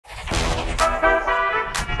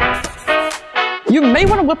You may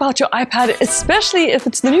want to whip out your iPad, especially if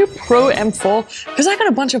it's the new Pro M4, because I got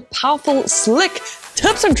a bunch of powerful, slick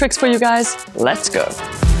tips and tricks for you guys. Let's go.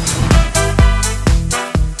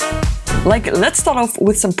 Let's start off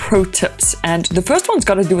with some pro tips, and the first one's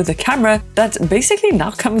got to do with the camera that basically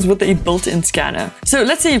now comes with a built-in scanner. So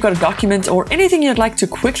let's say you've got a document or anything you'd like to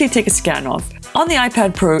quickly take a scan of. On the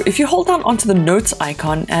iPad Pro, if you hold down onto the Notes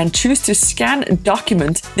icon and choose to scan a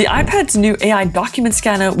document, the iPad's new AI document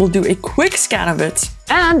scanner will do a quick scan of it.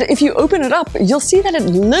 And if you open it up, you'll see that it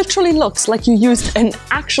literally looks like you used an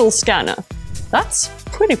actual scanner. That's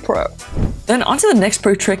pretty pro. Then onto the next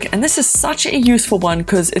pro trick, and this is such a useful one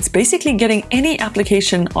because it's basically getting any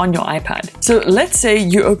application on your iPad. So let's say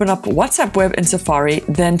you open up WhatsApp Web in Safari,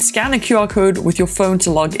 then scan a QR code with your phone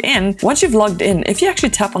to log in. Once you've logged in, if you actually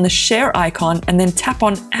tap on the share icon and then tap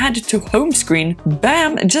on add to home screen,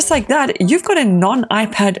 bam, just like that, you've got a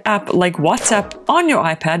non-iPad app like WhatsApp on your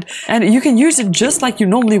iPad, and you can use it just like you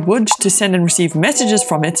normally would to send and receive messages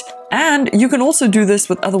from it. And you can also do this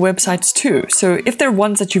with other websites too. So if there are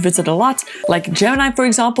ones that you visit a lot, like Gemini, for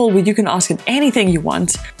example, where you can ask it anything you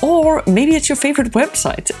want, or maybe it's your favorite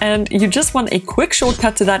website and you just want a quick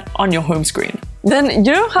shortcut to that on your home screen. Then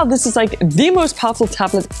you know how this is like the most powerful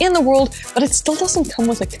tablet in the world, but it still doesn't come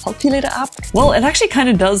with a calculator app? Well, it actually kind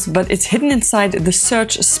of does, but it's hidden inside the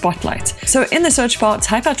search spotlight. So in the search bar,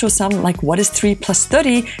 type out your sum like what is 3 plus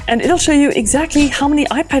 30, and it'll show you exactly how many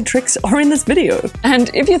iPad tricks are in this video. And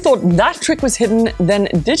if you thought that trick was hidden, then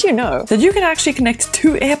did you know that you can actually connect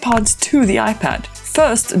 2 AirPods to the iPad?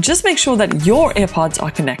 First, just make sure that your AirPods are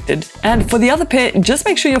connected. And for the other pair, just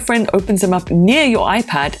make sure your friend opens them up near your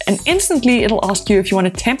iPad, and instantly it'll ask you if you want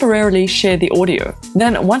to temporarily share the audio.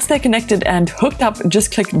 Then once they're connected and hooked up,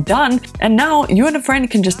 just click done. And now you and a friend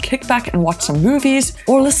can just kick back and watch some movies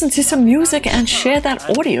or listen to some music and share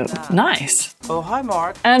that audio. Nice. Oh, hi,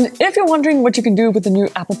 Mark. And if you're wondering what you can do with the new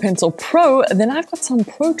Apple Pencil Pro, then I've got some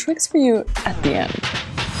pro tricks for you at the end.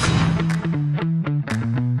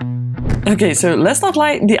 Okay, so let's not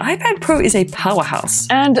lie, the iPad Pro is a powerhouse.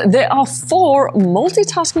 And there are 4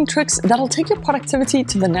 multitasking tricks that'll take your productivity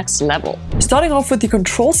to the next level. Starting off with the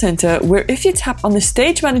control center, where if you tap on the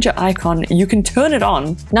Stage Manager icon, you can turn it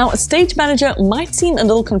on. Now, Stage Manager might seem a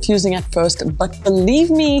little confusing at first, but believe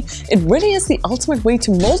me, it really is the ultimate way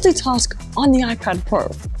to multitask on the iPad Pro.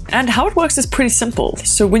 And how it works is pretty simple.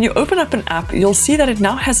 So when you open up an app, you'll see that it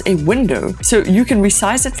now has a window. So you can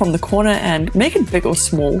resize it from the corner and make it big or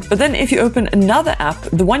small. But then if you open another app,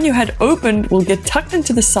 the one you had opened will get tucked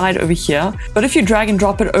into the side over here. But if you drag and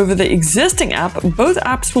drop it over the existing app, both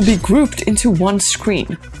apps will be grouped into one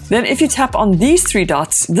screen. Then if you tap on these 3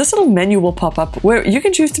 dots, this little menu will pop up where you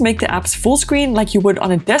can choose to make the apps full screen like you would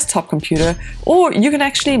on a desktop computer, or you can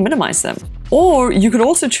actually minimize them. Or you could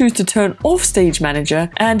also choose to turn off Stage Manager,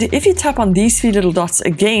 and if you tap on these 3 little dots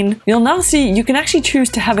again, you'll now see you can actually choose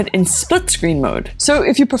to have it in split screen mode. So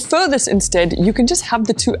if you prefer this instead, you can just have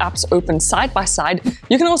the 2 apps open side by side.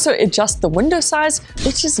 You can also adjust the window size,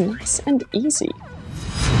 which is nice and easy.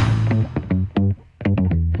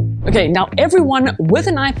 Okay, now everyone with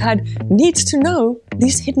an iPad needs to know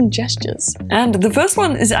these hidden gestures. And the first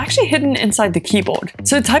one is actually hidden inside the keyboard.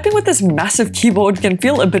 So typing with this massive keyboard can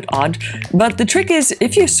feel a bit odd, but the trick is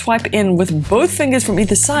if you swipe in with both fingers from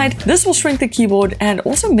either side, this will shrink the keyboard and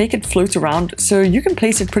also make it float around so you can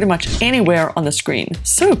place it pretty much anywhere on the screen.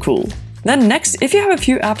 So cool. Then next, if you have a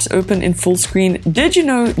few apps open in full screen, did you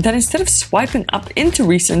know that instead of swiping up into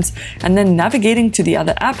recents and then navigating to the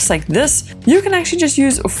other apps like this, you can actually just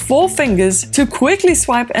use 4 fingers to quickly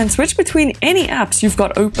swipe and switch between any apps you've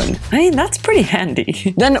got open. I mean, that's pretty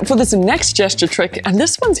handy. Then for this next gesture trick, and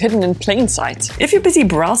this one's hidden in plain sight. If you're busy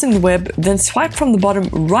browsing the web, then swipe from the bottom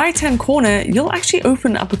right-hand corner, you'll actually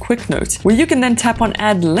open up a quick note where you can then tap on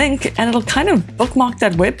add link and it'll kind of bookmark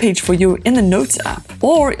that web page for you in the Notes app.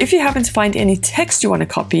 Or if you happen to find any text you want to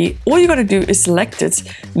copy, all you got to do is select it,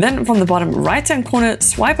 then from the bottom right hand corner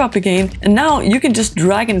swipe up again, and now you can just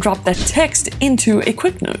drag and drop that text into a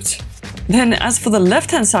quick note. Then as for the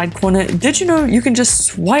left hand side corner, did you know you can just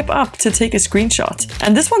swipe up to take a screenshot?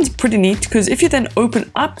 And this one's pretty neat because if you then open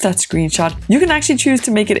up that screenshot, you can actually choose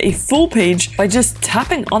to make it a full page by just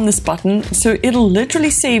tapping on this button. So it'll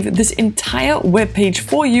literally save this entire web page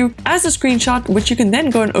for you as a screenshot, which you can then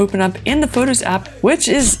go and open up in the Photos app, which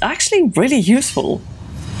is actually really useful.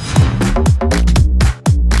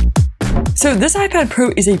 So this iPad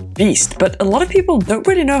Pro is a beast, but a lot of people don't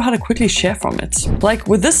really know how to quickly share from it. Like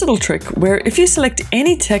with this little trick where if you select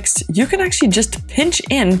any text, you can actually just pinch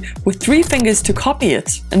in with 3 fingers to copy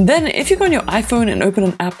it. And then if you go on your iPhone and open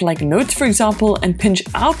an app like Notes, for example, and pinch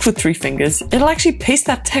out with 3 fingers, it'll actually paste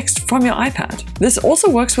that text from your iPad. This also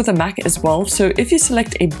works with a Mac as well, so if you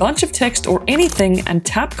select a bunch of text or anything and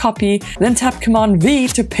tap copy, then tap Command V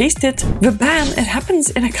to paste it, bam, it happens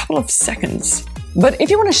in a couple of seconds. But if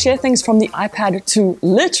you want to share things from the iPad to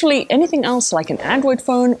literally anything else like an Android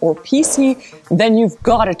phone or PC, then you've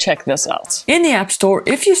got to check this out. In the App Store,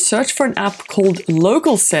 if you search for an app called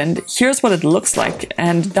Local Send, here's what it looks like,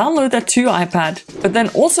 and download that to your iPad, but then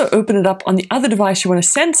also open it up on the other device you want to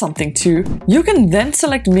send something to. You can then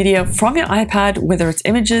select media from your iPad, whether it's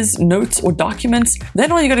images, notes, or documents.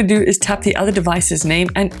 Then all you got to do is tap the other device's name,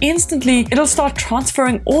 and instantly it'll start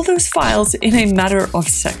transferring all those files in a matter of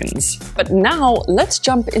seconds. But now, let's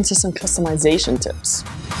jump into some customization tips.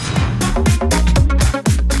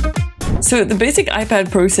 So the basic iPad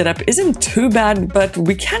Pro setup isn't too bad, but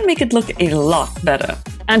we can make it look a lot better.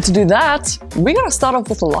 And to do that, we gotta start off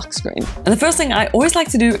with a lock screen. And the first thing I always like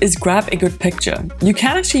to do is grab a good picture. You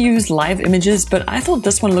can actually use live images, but I thought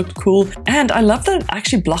this one looked cool. And I love that it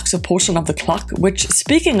actually blocks a portion of the clock, which,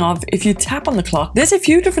 speaking of, if you tap on the clock, there's a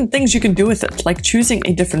few different things you can do with it, like choosing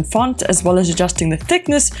a different font as well as adjusting the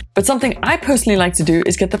thickness. But something I personally like to do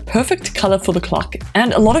is get the perfect color for the clock.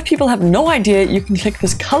 And a lot of people have no idea you can click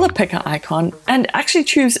this color picker icon and actually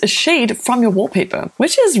choose a shade from your wallpaper,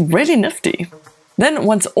 which is really nifty. Then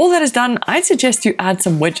once all that is done, I'd suggest you add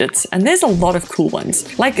some widgets, and there's a lot of cool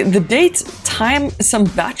ones, like the date, time, some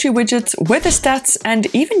battery widgets, weather stats, and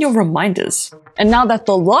even your reminders. And now that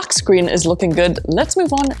the lock screen is looking good, let's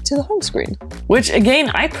move on to the home screen. Which again,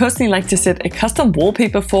 I personally like to set a custom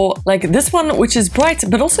wallpaper for, like this one, which is bright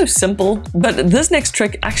but also simple. But this next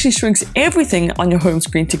trick actually shrinks everything on your home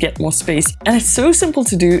screen to get more space. And it's so simple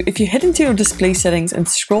to do. If you head into your display settings and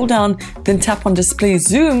scroll down, then tap on display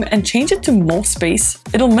zoom and change it to more space,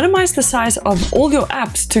 it'll minimize the size of all your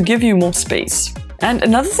apps to give you more space. And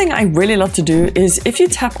another thing I really love to do is if you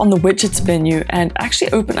tap on the widgets menu and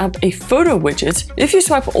actually open up a photo widget, if you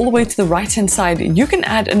swipe all the way to the right hand side, you can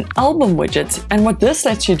add an album widget. And what this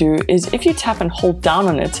lets you do is if you tap and hold down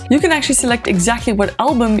on it, you can actually select exactly what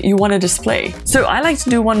album you want to display. So I like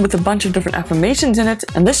to do one with a bunch of different affirmations in it,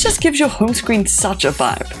 and this just gives your home screen such a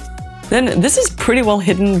vibe. Then this is pretty well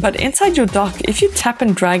hidden, but inside your dock, if you tap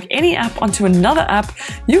and drag any app onto another app,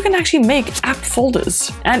 you can actually make app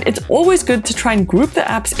folders. And it's always good to try and group the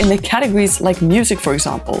apps in the categories like music, for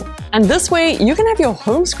example. And this way, you can have your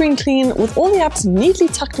home screen clean with all the apps neatly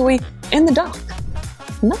tucked away in the dock.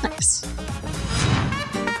 Nice.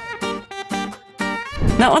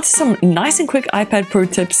 Now onto some nice and quick iPad Pro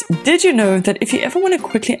tips. Did you know that if you ever want to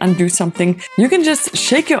quickly undo something, you can just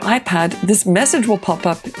shake your iPad, this message will pop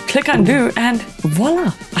up, click undo, and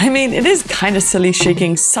voila! I mean, it is kind of silly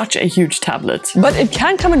shaking such a huge tablet, but it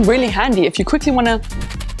can come in really handy if you quickly want to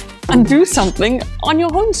undo something on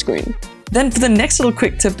your home screen. Then for the next little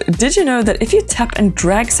quick tip, did you know that if you tap and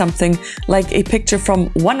drag something like a picture from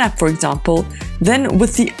one app, for example, then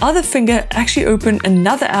with the other finger actually open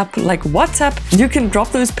another app like WhatsApp, you can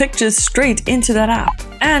drop those pictures straight into that app.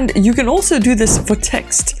 And you can also do this for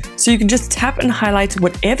text. So you can just tap and highlight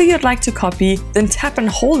whatever you'd like to copy, then tap and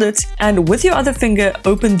hold it, and with your other finger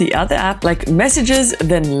open the other app like Messages,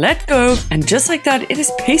 then let go, and just like that, it is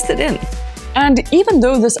pasted in. And even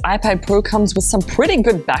though this iPad Pro comes with some pretty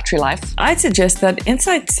good battery life, I'd suggest that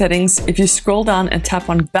inside settings, if you scroll down and tap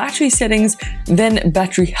on battery settings, then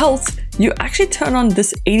battery health, you actually turn on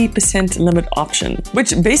this 80% limit option,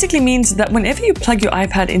 which basically means that whenever you plug your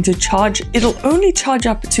iPad into charge, it'll only charge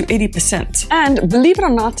up to 80%. And believe it or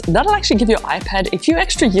not, that'll actually give your iPad a few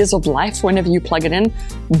extra years of life whenever you plug it in.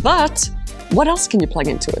 But what else can you plug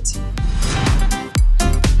into it?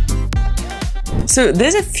 So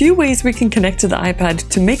there's a few ways we can connect to the iPad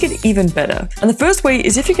to make it even better. And the first way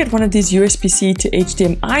is if you get one of these USB-C to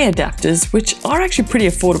HDMI adapters, which are actually pretty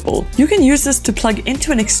affordable. You can use this to plug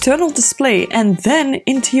into an external display and then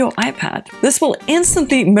into your iPad. This will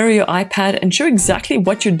instantly mirror your iPad and show exactly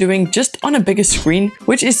what you're doing just on a bigger screen,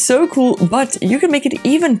 which is so cool, but you can make it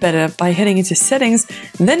even better by heading into settings,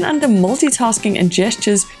 then under multitasking and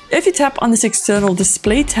gestures, if you tap on this external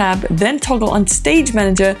display tab, then toggle on Stage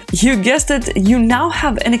Manager, you guessed it, you now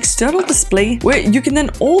have an external display where you can then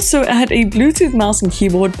also add a Bluetooth mouse and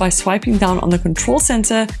keyboard by swiping down on the control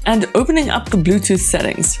center and opening up the Bluetooth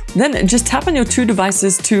settings. Then just tap on your two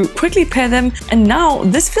devices to quickly pair them, and now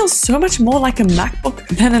this feels so much more like a MacBook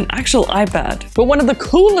than an actual iPad. But one of the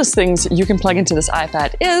coolest things you can plug into this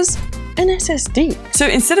iPad is an SSD. So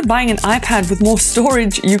instead of buying an iPad with more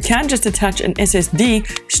storage, you can just attach an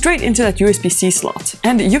SSD straight into that USB-C slot.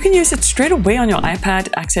 And you can use it straight away on your iPad,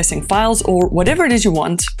 accessing files or whatever it is you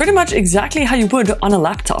want, pretty much exactly how you would on a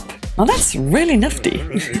laptop. Now that's really nifty.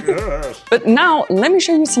 But now let me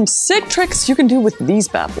show you some sick tricks you can do with these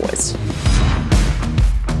bad boys.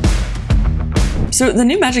 So the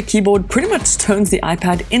new Magic Keyboard pretty much turns the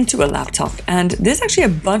iPad into a laptop, and there's actually a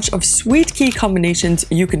bunch of sweet key combinations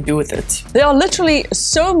you can do with it. There are literally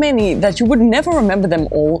so many that you would never remember them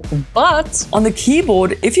all, but on the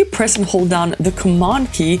keyboard, if you press and hold down the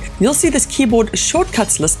Command key, you'll see this keyboard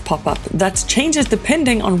shortcuts list pop up that changes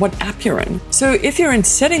depending on what app you're in. So if you're in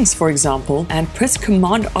Settings, for example, and press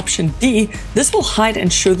Command Option D, this will hide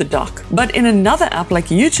and show the dock. But in another app like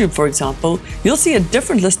YouTube, for example, you'll see a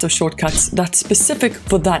different list of shortcuts that's specific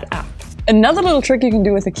for that app. Another little trick you can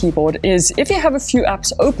do with a keyboard is if you have a few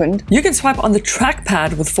apps opened, you can swipe on the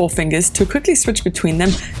trackpad with 4 fingers to quickly switch between them,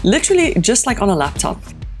 literally just like on a laptop.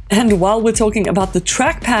 And while we're talking about the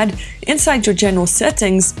trackpad, inside your general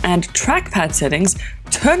settings and trackpad settings,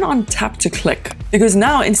 turn on tap to click. Because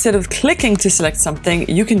now instead of clicking to select something,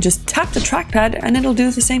 you can just tap the trackpad and it'll do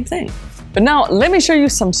the same thing. But now let me show you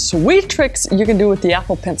some sweet tricks you can do with the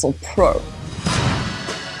Apple Pencil Pro.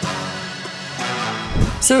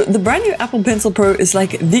 So the brand new Apple Pencil Pro is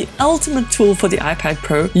like the ultimate tool for the iPad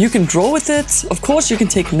Pro. You can draw with it, of course you can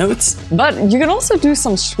take notes, but you can also do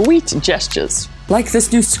some sweet gestures. Like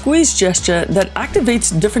this new squeeze gesture that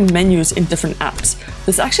activates different menus in different apps.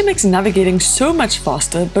 This actually makes navigating so much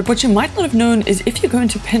faster, but what you might not have known is if you go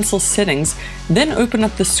into Pencil Settings, then open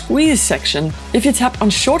up the squeeze section, if you tap on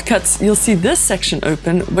shortcuts, you'll see this section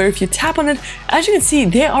open, where if you tap on it, as you can see,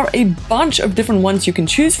 there are a bunch of different ones you can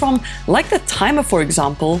choose from, like the timer, for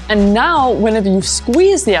example. And now, whenever you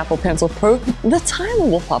squeeze the Apple Pencil Pro, the timer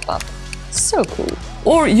will pop up. So cool.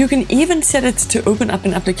 Or you can even set it to open up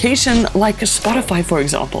an application like Spotify, for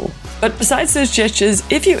example. But besides those gestures,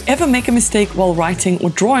 if you ever make a mistake while writing or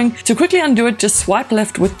drawing, to quickly undo it, just swipe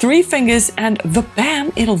left with 3 fingers and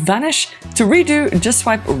bam, it'll vanish. To redo, just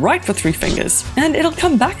swipe right for 3 fingers and it'll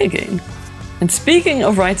come back again. And speaking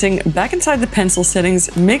of writing, back inside the pencil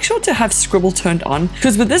settings, make sure to have Scribble turned on,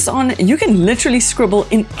 because with this on, you can literally scribble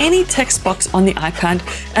in any text box on the iPad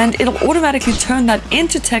and it'll automatically turn that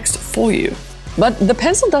into text for you. But the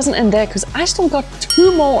pencil doesn't end there, because I still got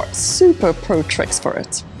 2 more super pro tricks for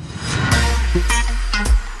it.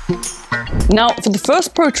 Now for the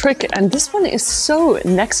first pro trick, and this one is so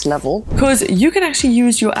next level, because you can actually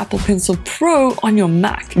use your Apple Pencil Pro on your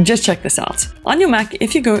Mac. Just check this out. On your Mac,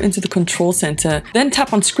 if you go into the Control Center, then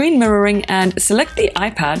tap on Screen Mirroring and select the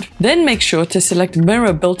iPad, then make sure to select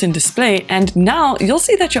Mirror Built-in Display, and now you'll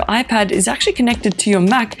see that your iPad is actually connected to your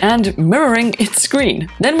Mac and mirroring its screen.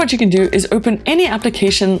 Then what you can do is open any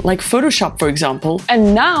application like Photoshop, for example,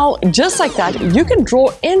 and now, just like that, you can draw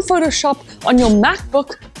in Photoshop on your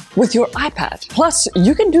MacBook with your iPad. Plus,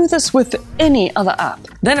 you can do this with any other app.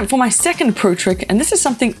 Then for my second pro trick, and this is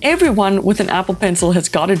something everyone with an Apple Pencil has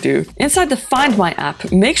got to do, inside the Find My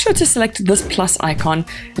app, make sure to select this plus icon,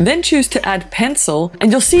 then choose to add pencil,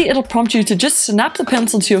 and you'll see it'll prompt you to just snap the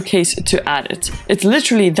pencil to your case to add it. It's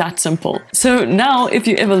literally that simple. So now, if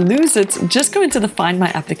you ever lose it, just go into the Find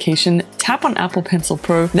My application, tap on Apple Pencil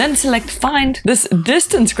Pro, then select Find. This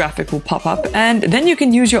distance graphic will pop up, and then you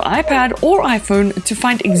can use your iPad or iPhone to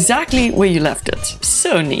find exactly where you left it.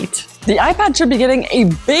 So neat. The iPad should be getting a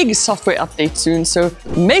big software update soon, so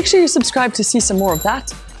make sure you subscribe to see some more of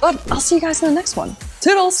that. But I'll see you guys in the next one.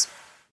 Toodles!